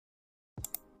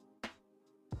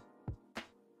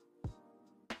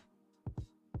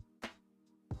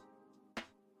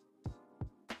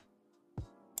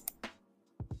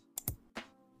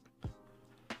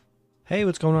Hey,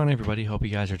 what's going on, everybody? Hope you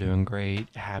guys are doing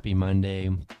great. Happy Monday.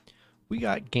 We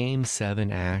got Game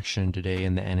 7 action today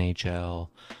in the NHL.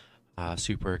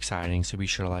 Super exciting, so be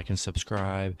sure to like and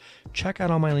subscribe. Check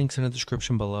out all my links in the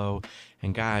description below.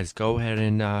 And guys, go ahead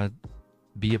and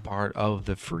be a part of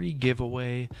the free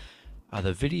giveaway.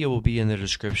 The video will be in the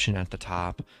description at the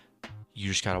top. You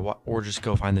just gotta, or just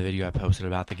go find the video I posted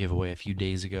about the giveaway a few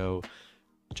days ago.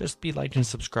 Just be like and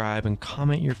subscribe and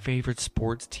comment your favorite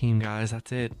sports team, guys.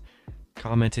 That's it.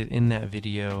 Comment it in that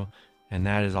video, and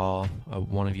that is all.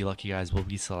 One of you lucky guys will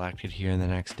be selected here in the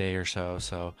next day or so.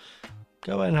 So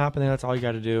go ahead and hop in there. That's all you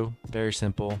got to do. Very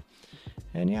simple.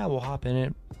 And yeah, we'll hop in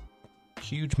it.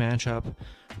 Huge matchup.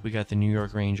 We got the New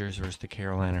York Rangers versus the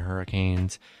Carolina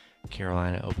Hurricanes.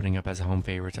 Carolina opening up as a home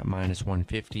favorites at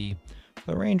 -150.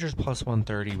 The Rangers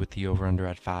 +130 with the over/under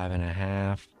at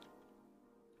 5.5.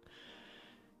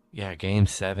 Yeah, game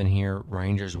 7 here.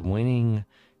 Rangers winning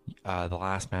the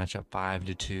last matchup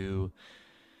 5-2.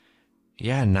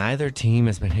 Yeah, neither team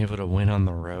has been able to win on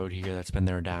the road here. That's been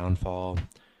their downfall.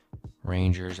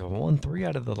 Rangers have won 3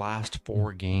 out of the last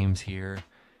 4 games here.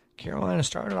 Carolina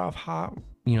started off hot,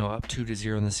 up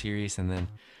 2-0 in the series, and then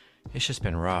it's just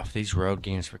been rough. These road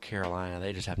games for Carolina,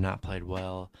 they just have not played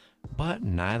well. But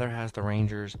neither has the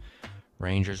Rangers.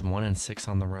 Rangers 1-6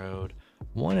 on the road,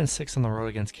 1-6 on the road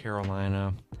against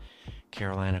Carolina.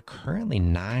 Carolina currently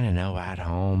 9-0 at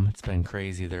home. It's been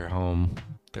crazy, their home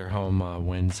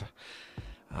wins.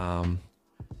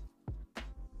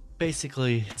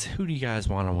 Basically, it's who do you guys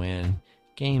want to win?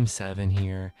 Game 7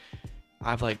 here.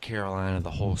 I've liked Carolina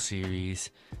the whole series,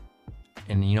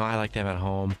 and I like them at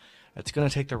home. It's going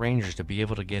to take the Rangers to be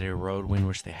able to get a road win,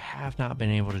 which they have not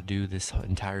been able to do this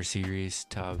entire series,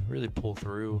 to really pull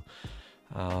through.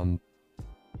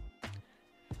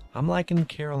 I'm liking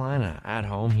Carolina at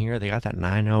home here. They got that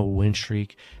 9-0 win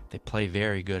streak. They play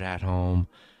very good at home.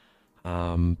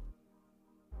 The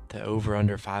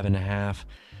over/under 5.5.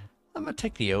 I'm going to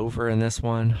take the over in this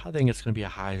one. I think it's going to be a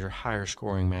higher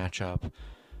scoring matchup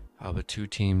with two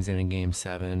teams in game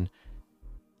 7.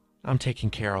 I'm taking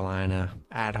Carolina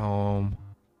at home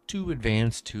to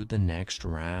advance to the next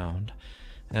round.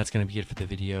 And that's going to be it for the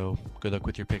video. Good luck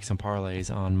with your picks and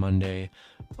parlays on Monday.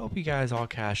 Hope you guys all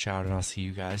cash out, and I'll see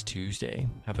you guys Tuesday.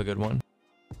 Have a good one.